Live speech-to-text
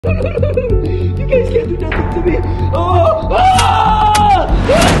You guys can't do nothing to me. Oh! Ah!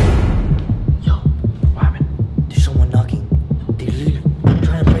 Yo, what happened? There's someone knocking. They're literally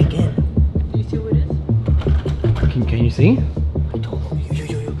trying to break in. Do you see who it is? Can you see? I don't know.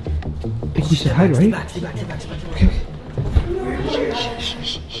 Yo. I think we should hide, right? Stay back. Okay.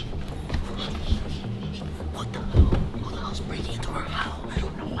 Shh. What the hell? Who the hell's breaking into our house? I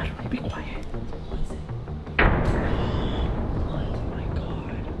don't know. Be quiet. Oh my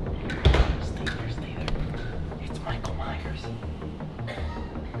god. Stay there. It's Michael Myers.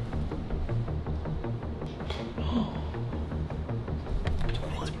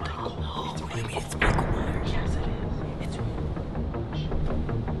 It's Michael. What do you mean it's Michael Myers? Yes, it is. It's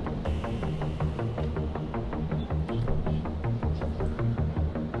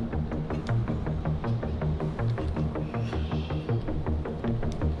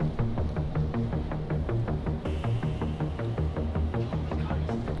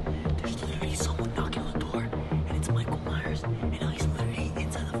There's literally someone knocking on the door, and it's Michael Myers, and now he's literally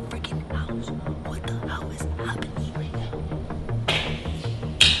inside the freaking house. What the hell is happening right now?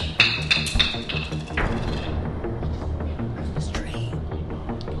 This train.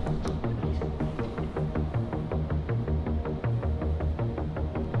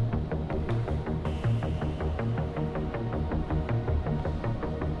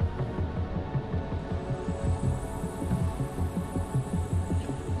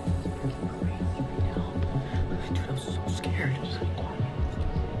 Dude, I'm so scared.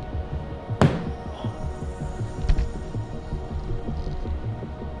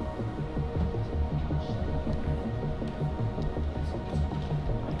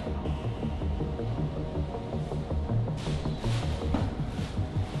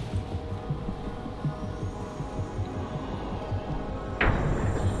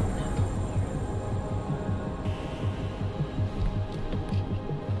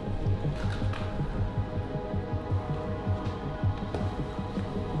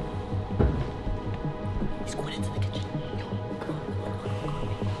 He's going into the kitchen. Yo, come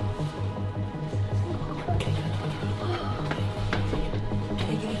on. Get in.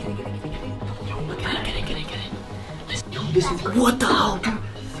 Listen, what the hell, dude?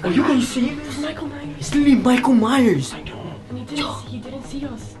 Are you guys seeing this? It's Michael Myers. It's literally Michael Myers. I know. And he didn't see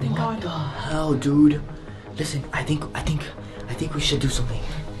us. Thank What God. the hell, dude? Listen, I think we should do something.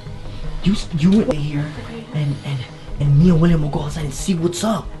 You stay here, Okay. and me and William will go outside and see what's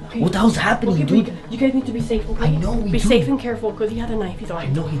up. Okay. What the hell's happening, Okay, dude? you guys need to be safe, okay? I know we Be do. safe and careful, because he had a knife. He's I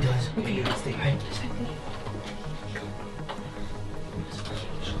armed. know he does. Okay. Stay right.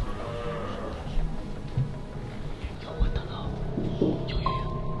 Yo, what the hell?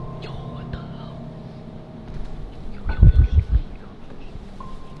 Yo, what the hell?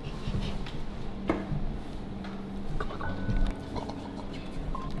 Yo. Come on. Go.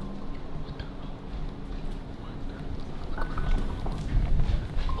 What the hell?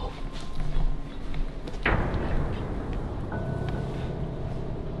 Oh.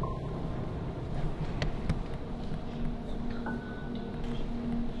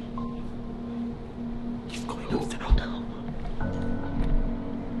 He's going upstairs. What the hell?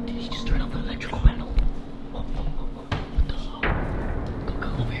 Did he just turn off the electrical panel? What the hell?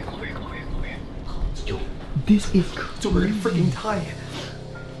 Go over here. Yo, This is so we're gonna freaking die.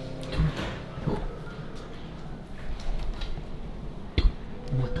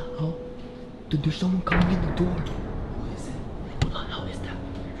 what the hell? Dude, there's someone coming in the door. Who is it? What the hell is that?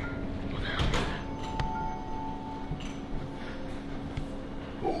 What the hell is that?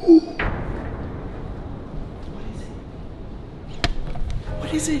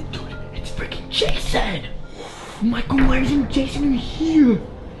 What is it? Dude, it's freaking Jason! Michael Myers and Jason are here!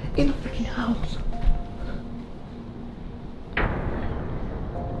 In the freaking house!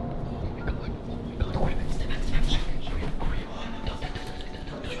 Oh my god. Step back.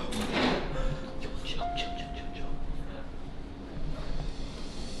 Yo, chill.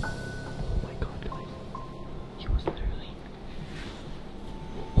 Oh my god, guys. He was literally...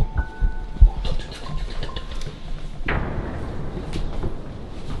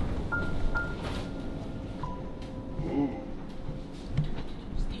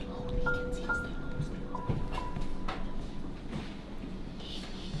 Stay low, he can see us. Stay low.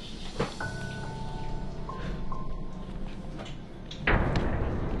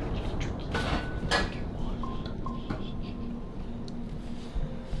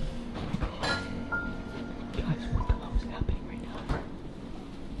 Guys, what the hell is happening right now?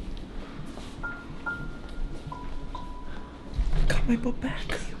 Got my butt back.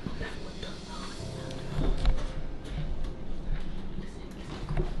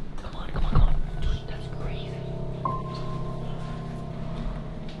 Come on. Dude, that's crazy.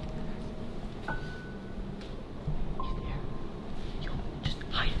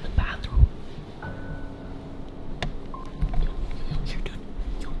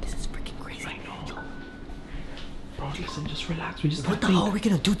 relax. We just What the hell are we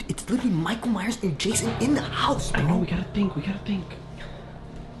gonna do? It's literally Michael Myers and Jason in the house, bro. I know, we gotta think.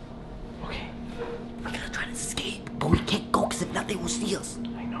 Okay. We gotta try to escape, but we can't go because if not, they will see us.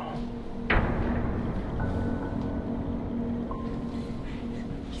 I know.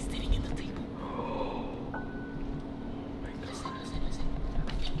 He's sitting at the table. Listen.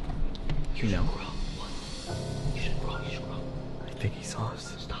 You know? What? You should grow. I think he saw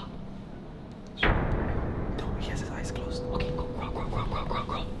us. Stop. No, he has his eyes closed. Okay, go. Grow. Go.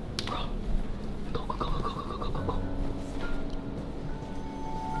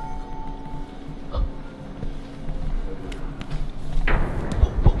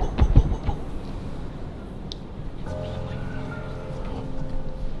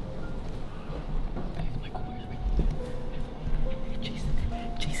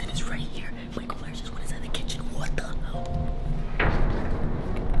 Jason is right here. Michael Myers just went inside the kitchen. What the hell?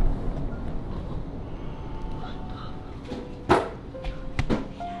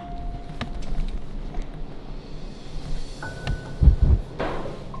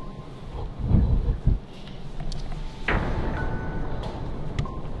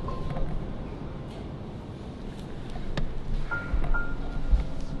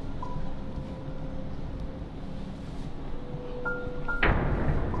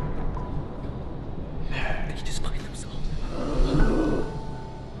 They just find themselves.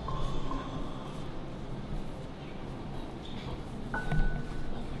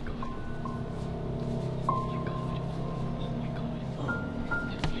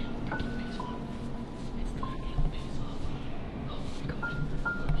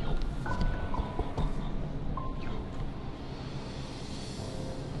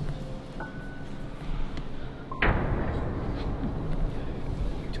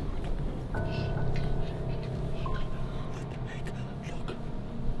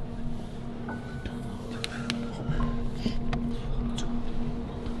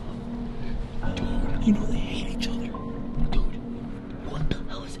 You know they hate each other. Dude, what the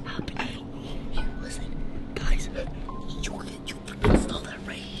hell is happening? Here, listen. Guys, you freaking saw that,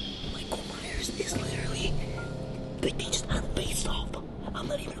 right? Michael Myers is literally... Like, they just had a face-off. I'm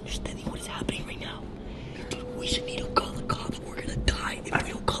not even understanding what is happening right now. Dude, we should need to call the cops. We're gonna die if we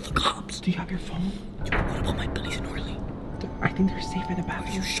don't call the cops. Do you have your phone? Dude, what about my buddies in Orly? I think they're safe in the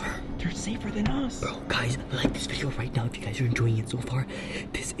bathroom. Are you sure? They're safer than us. Bro, guys, like this video right now if you guys are enjoying it so far.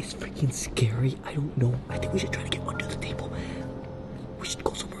 This is freaking scary. I don't know. I think we should try to get under the table. We should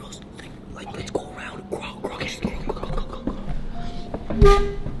go somewhere else. Like let's go around. Grow. Go.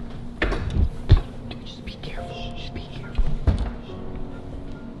 Dude, just be careful.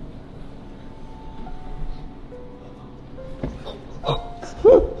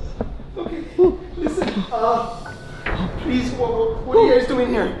 Okay, listen, please, what are you guys doing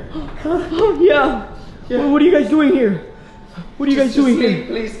here? Yeah. What are you guys doing here? What are you guys doing here?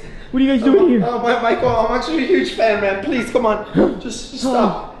 Please. What are you guys doing here? Michael, I'm actually a huge fan, man. Please, come on. Just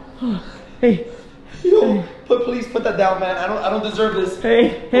stop. Hey. Yo, please put that down, man. I don't deserve this.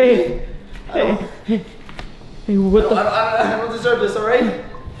 Hey, what the? I don't deserve this, all right?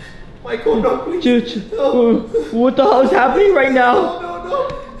 Michael, no, please. What the hell is happening right now? No.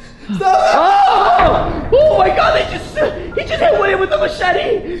 Stop! Oh my God! He just hit William with the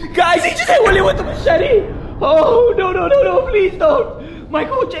machete, guys. He just hit William with the machete. Oh no! Please don't,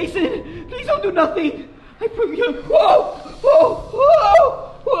 Michael, Jason. Please don't do nothing. I put me on. Whoa!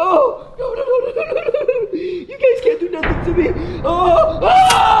 No! You guys can't do nothing to me. Oh!